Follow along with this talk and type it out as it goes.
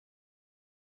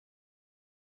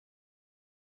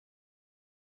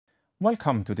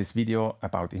Welcome to this video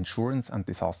about insurance and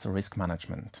disaster risk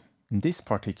management. This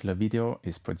particular video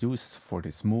is produced for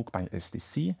this MOOC by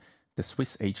SDC, the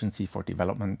Swiss Agency for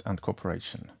Development and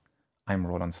Cooperation. I'm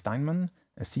Roland Steinmann,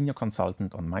 a senior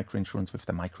consultant on microinsurance with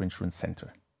the Microinsurance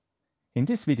Center. In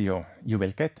this video, you will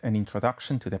get an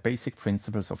introduction to the basic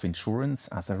principles of insurance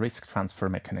as a risk transfer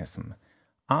mechanism,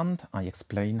 and I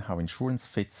explain how insurance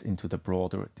fits into the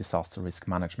broader disaster risk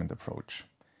management approach.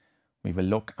 We will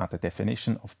look at the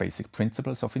definition of basic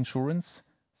principles of insurance,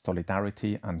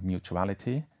 solidarity and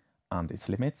mutuality, and its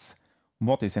limits,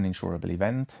 what is an insurable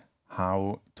event,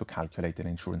 how to calculate an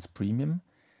insurance premium,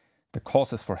 the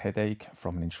causes for headache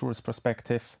from an insurer's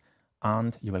perspective,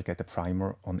 and you will get a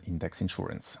primer on index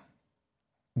insurance.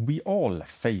 We all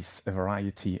face a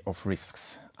variety of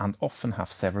risks and often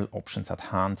have several options at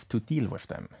hand to deal with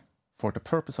them. For the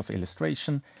purpose of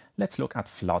illustration, let's look at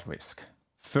flood risk.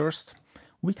 First,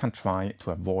 we can try to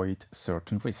avoid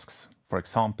certain risks. For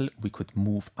example, we could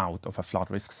move out of a flood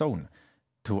risk zone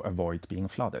to avoid being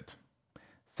flooded.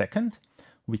 Second,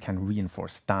 we can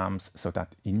reinforce dams so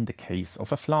that in the case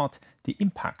of a flood, the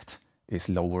impact is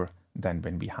lower than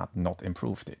when we had not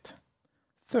improved it.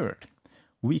 Third,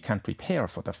 we can prepare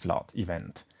for the flood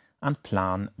event and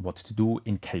plan what to do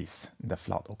in case the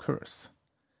flood occurs.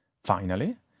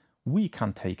 Finally, we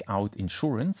can take out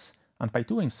insurance and by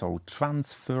doing so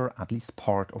transfer at least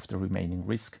part of the remaining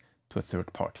risk to a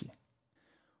third party.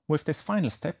 With this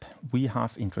final step, we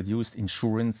have introduced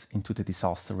insurance into the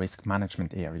disaster risk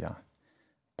management area.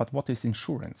 But what is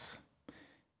insurance?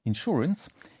 Insurance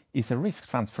is a risk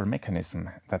transfer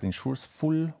mechanism that ensures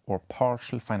full or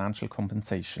partial financial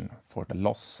compensation for the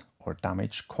loss or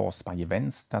damage caused by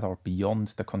events that are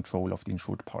beyond the control of the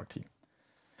insured party,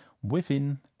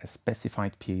 within a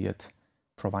specified period,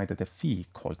 provided a fee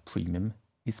called premium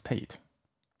is paid.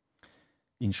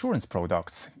 Insurance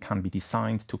products can be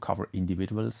designed to cover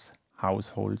individuals,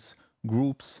 households,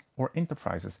 groups or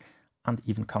enterprises, and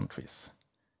even countries.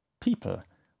 People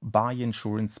buy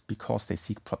insurance because they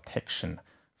seek protection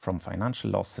from financial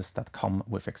losses that come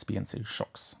with experiencing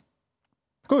shocks.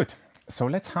 Good, so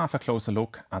let's have a closer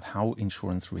look at how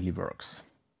insurance really works.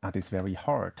 At its very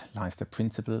heart lies the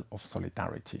principle of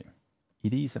solidarity.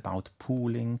 It is about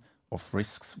pooling of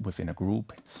risks within a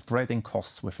group, spreading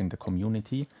costs within the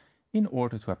community in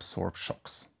order to absorb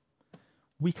shocks.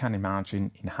 We can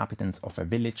imagine inhabitants of a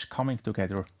village coming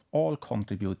together, all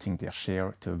contributing their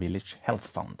share to a village health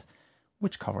fund,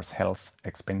 which covers health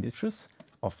expenditures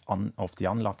of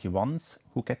the unlucky ones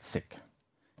who get sick.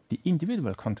 The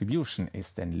individual contribution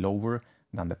is then lower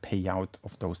than the payout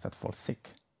of those that fall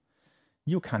sick.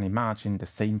 You can imagine the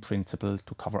same principle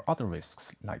to cover other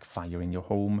risks like fire in your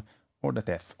home or the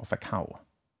death of a cow.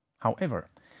 However,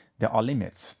 there are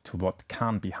limits to what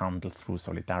can be handled through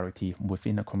solidarity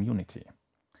within a community.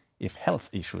 If health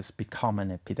issues become an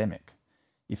epidemic,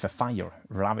 if a fire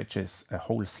ravages a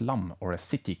whole slum or a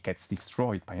city gets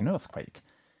destroyed by an earthquake,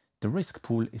 the risk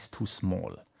pool is too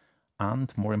small,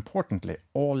 and more importantly,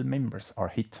 all members are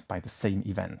hit by the same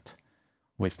event,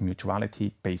 with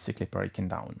mutuality basically breaking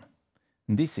down.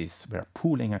 This is where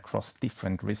pooling across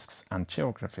different risks and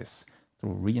geographies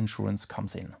through reinsurance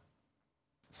comes in.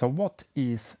 So what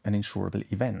is an insurable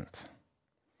event?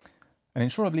 An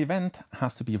insurable event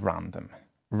has to be random,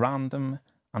 and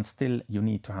still you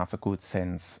need to have a good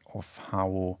sense of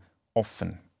how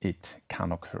often it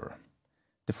can occur.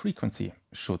 The frequency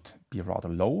should be rather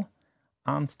low,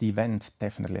 and the event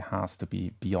definitely has to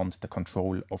be beyond the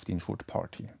control of the insured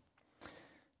party.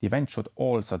 The event should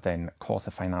also then cause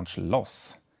a financial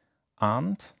loss,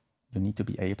 and you need to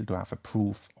be able to have a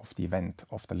proof of the event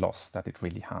of the loss that it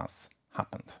really has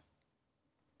happened.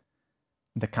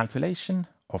 The calculation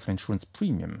of an insurance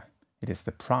premium, it is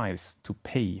the price to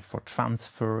pay for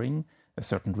transferring a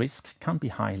certain risk, can be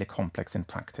highly complex in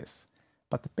practice,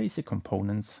 but the basic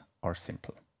components are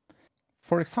simple.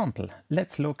 For example,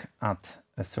 let's look at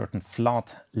a certain flood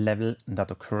level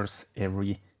that occurs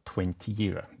every 20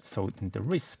 years. So the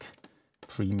risk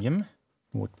premium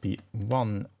would be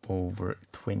 1 over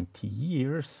 20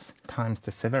 years times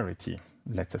the severity.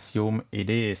 Let's assume it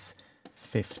is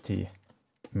 $50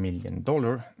 million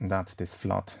that this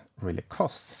flood really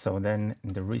costs. So then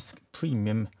the risk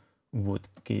premium would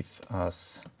give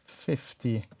us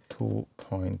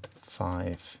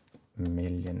 $52.5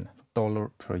 million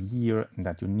per year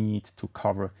that you need to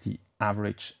cover the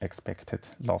average expected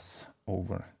loss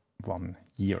over 1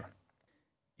 year.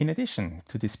 In addition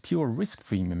to this pure risk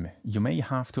premium, you may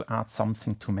have to add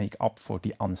something to make up for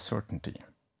the uncertainty.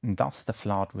 Does the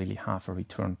flood really have a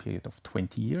return period of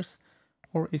 20 years,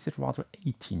 or is it rather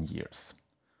 18 years?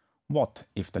 What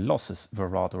if the losses were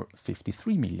rather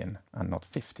 53 million and not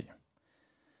 50?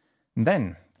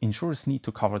 Then insurers need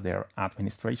to cover their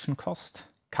administration cost,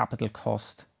 capital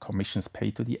cost, commissions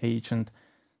paid to the agent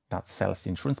that sells the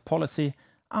insurance policy,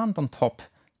 and on top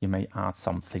you may add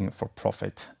something for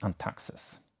profit and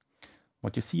taxes.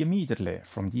 What you see immediately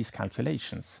from these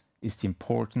calculations is the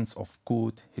importance of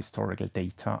good historical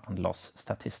data and loss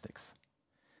statistics.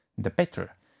 The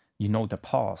better you know the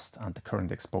past and the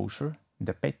current exposure,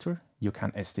 the better you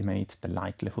can estimate the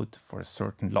likelihood for a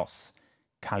certain loss,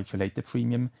 calculate the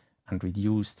premium, and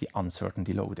reduce the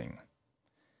uncertainty loading.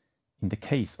 In the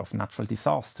case of natural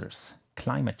disasters,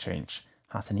 climate change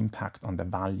has an impact on the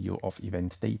value of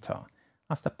event data,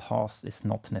 as the past is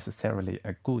not necessarily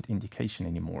a good indication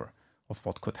anymore of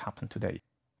what could happen today.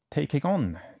 Taking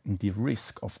on the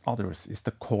risk of others is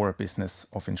the core business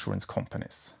of insurance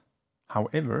companies.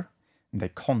 However, they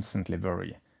constantly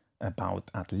worry about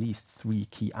at least 3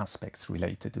 key aspects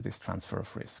related to this transfer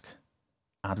of risk: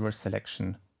 adverse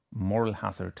selection, moral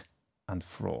hazard, and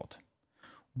fraud.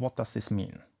 What does this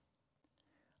mean?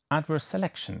 Adverse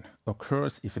selection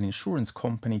occurs if an insurance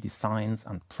company designs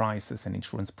and prices an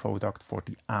insurance product for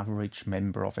the average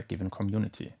member of a given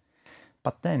community,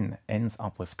 but then ends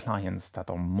up with clients that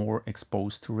are more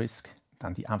exposed to risk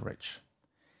than the average.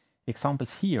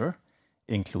 Examples here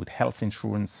include health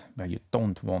insurance, where you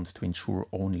don't want to insure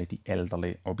only the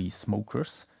elderly obese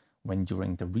smokers, when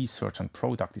during the research and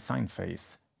product design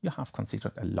phase you have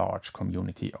considered a large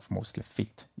community of mostly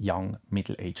fit, young,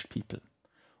 middle-aged people.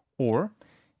 Or,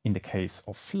 in the case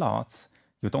of floods,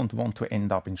 you don't want to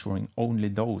end up insuring only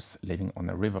those living on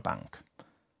a riverbank,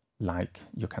 like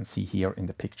you can see here in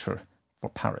the picture for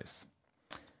Paris.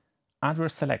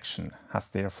 Adverse selection has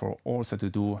therefore also to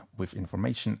do with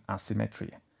information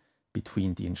asymmetry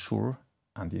between the insurer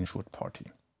and the insured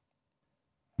party.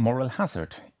 Moral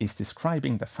hazard is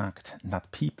describing the fact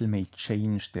that people may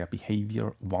change their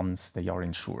behavior once they are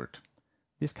insured.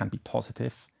 This can be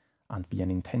positive and be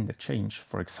an intended change,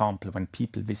 for example, when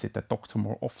people visit the doctor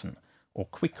more often or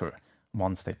quicker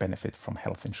once they benefit from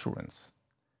health insurance.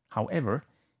 However,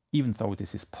 even though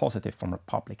this is positive from a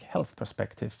public health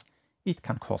perspective, it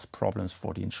can cause problems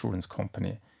for the insurance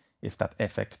company if that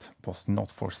effect was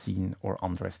not foreseen or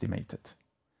underestimated.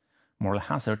 Moral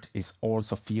hazard is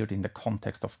also feared in the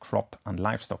context of crop and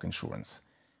livestock insurance,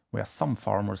 where some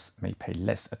farmers may pay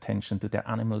less attention to their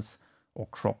animals or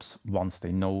crops once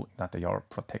they know that they are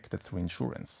protected through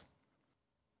insurance.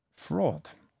 Fraud,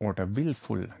 or the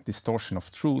willful distortion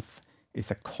of truth,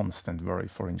 is a constant worry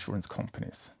for insurance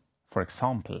companies. For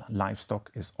example,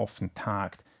 livestock is often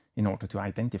tagged in order to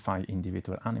identify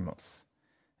individual animals.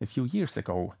 A few years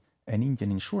ago, an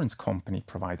Indian insurance company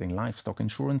providing livestock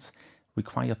insurance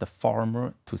required the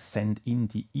farmer to send in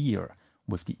the ear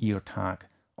with the ear tag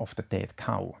of the dead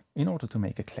cow in order to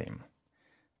make a claim.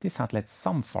 This had led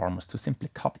some farmers to simply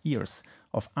cut ears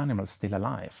of animals still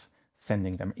alive,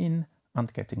 sending them in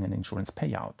and getting an insurance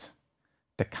payout.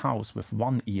 The cows with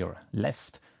one ear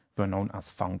left were known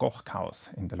as Van Gogh cows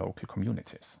in the local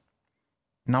communities.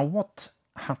 Now, what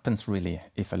happens really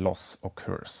if a loss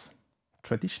occurs?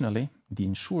 Traditionally, the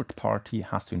insured party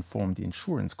has to inform the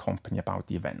insurance company about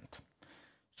the event.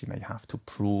 She may have to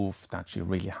prove that she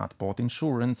really had bought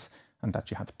insurance and that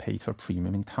she had paid her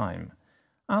premium in time,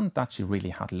 and that she really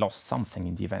had lost something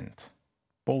in the event.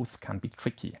 Both can be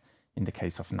tricky in the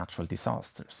case of natural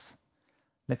disasters.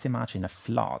 Let's imagine a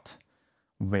flood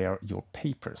where your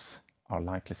papers are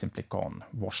likely simply gone,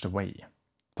 washed away.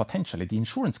 Potentially the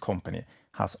insurance company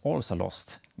has also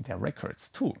lost their records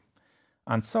too.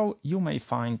 And so you may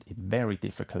find it very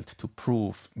difficult to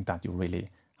prove that you really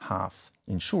have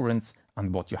insurance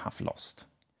and what you have lost.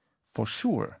 For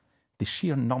sure, the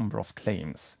sheer number of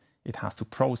claims it has to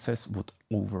process would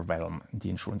overwhelm the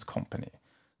insurance company,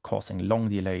 causing long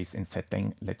delays in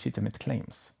settling legitimate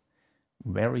claims.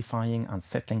 Verifying and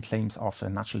settling claims after a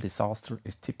natural disaster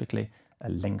is typically a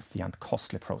lengthy and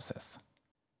costly process.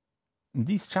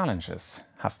 These challenges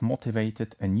have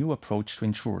motivated a new approach to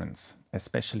insurance,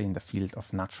 especially in the field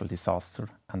of natural disaster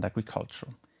and agriculture.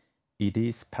 It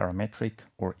is parametric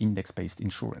or index-based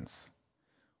insurance.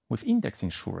 With index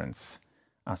insurance,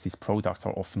 as these products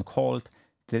are often called,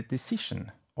 the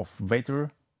decision of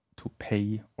whether to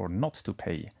pay or not to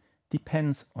pay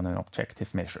depends on an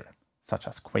objective measure, such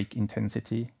as quake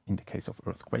intensity in the case of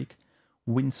earthquake,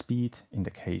 wind speed in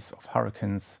the case of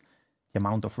hurricanes, the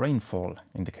amount of rainfall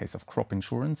in the case of crop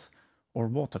insurance, or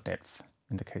water depth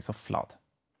in the case of flood.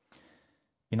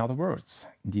 In other words,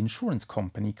 the insurance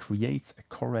company creates a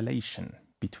correlation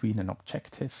between an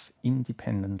objective,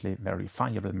 independently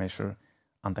verifiable measure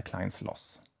and the client's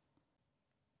loss.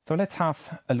 So let's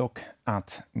have a look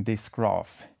at this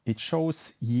graph. It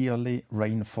shows yearly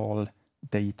rainfall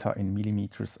data in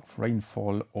millimeters of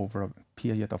rainfall over a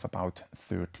period of about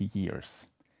 30 years.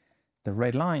 The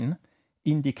red line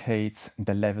indicates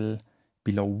the level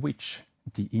below which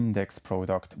the index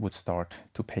product would start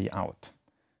to pay out.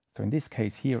 So in this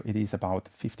case here, it is about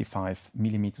 55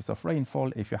 millimeters of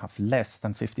rainfall. If you have less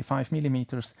than 55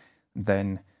 millimeters,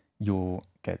 then you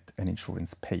get an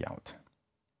insurance payout.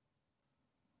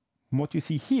 What you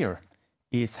see here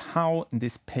is how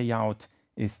this payout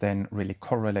is then really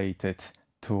correlated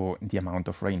to the amount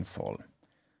of rainfall.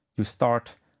 You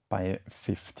start by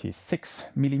 56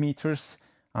 millimeters,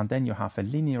 and then you have a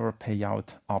linear payout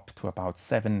up to about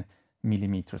 7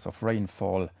 millimeters of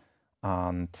rainfall.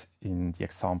 And in the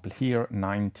example here,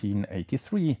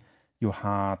 1983, you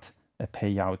had a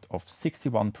payout of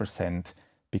 61%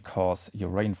 because your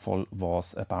rainfall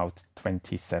was about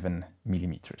 27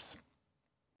 millimeters.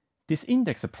 This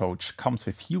index approach comes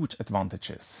with huge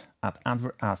advantages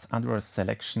as adverse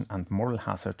selection and moral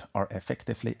hazard are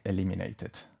effectively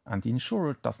eliminated, and the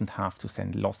insurer doesn't have to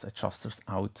send loss adjusters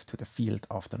out to the field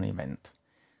after an event,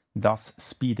 thus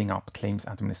speeding up claims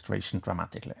administration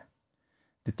dramatically.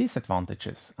 The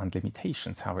disadvantages and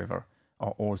limitations, however,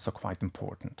 are also quite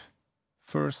important.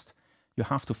 First, you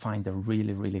have to find a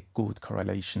really good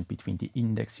correlation between the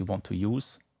index you want to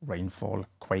use, rainfall,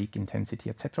 quake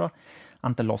intensity, etc.,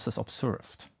 and the losses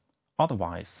observed.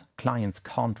 Otherwise, clients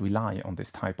can't rely on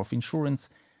this type of insurance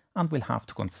and will have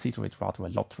to consider it rather a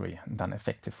lottery than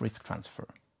effective risk transfer.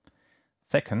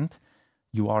 Second,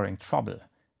 you are in trouble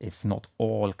if not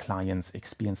all clients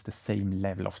experience the same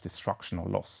level of destruction or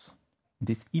loss.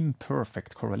 This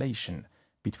imperfect correlation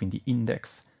between the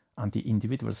index and the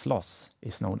individual's loss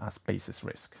is known as basis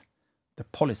risk. The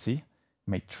policy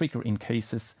may trigger in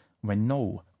cases when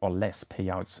no or less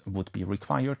payouts would be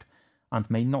required and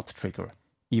may not trigger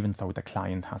even though the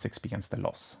client has experienced a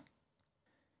loss.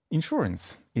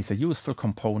 Insurance is a useful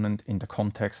component in the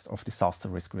context of disaster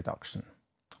risk reduction.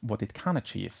 What it can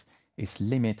achieve is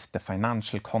limit the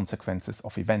financial consequences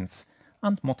of events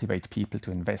and motivate people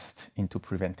to invest into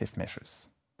preventive measures.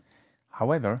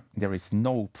 However, there is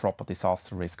no proper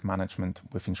disaster risk management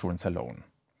with insurance alone.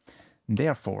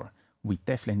 Therefore, we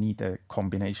definitely need a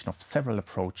combination of several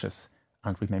approaches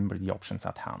and remember the options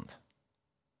at hand.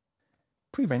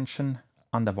 Prevention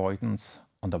and avoidance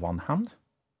on the one hand,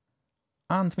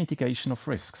 and mitigation of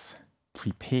risks.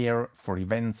 Prepare for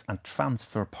events and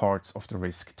transfer parts of the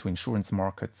risk to insurance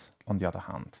markets on the other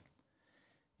hand.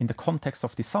 In the context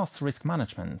of disaster risk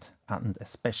management, and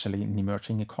especially in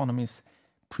emerging economies,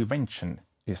 prevention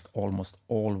is almost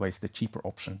always the cheaper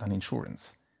option than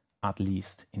insurance, at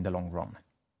least in the long run.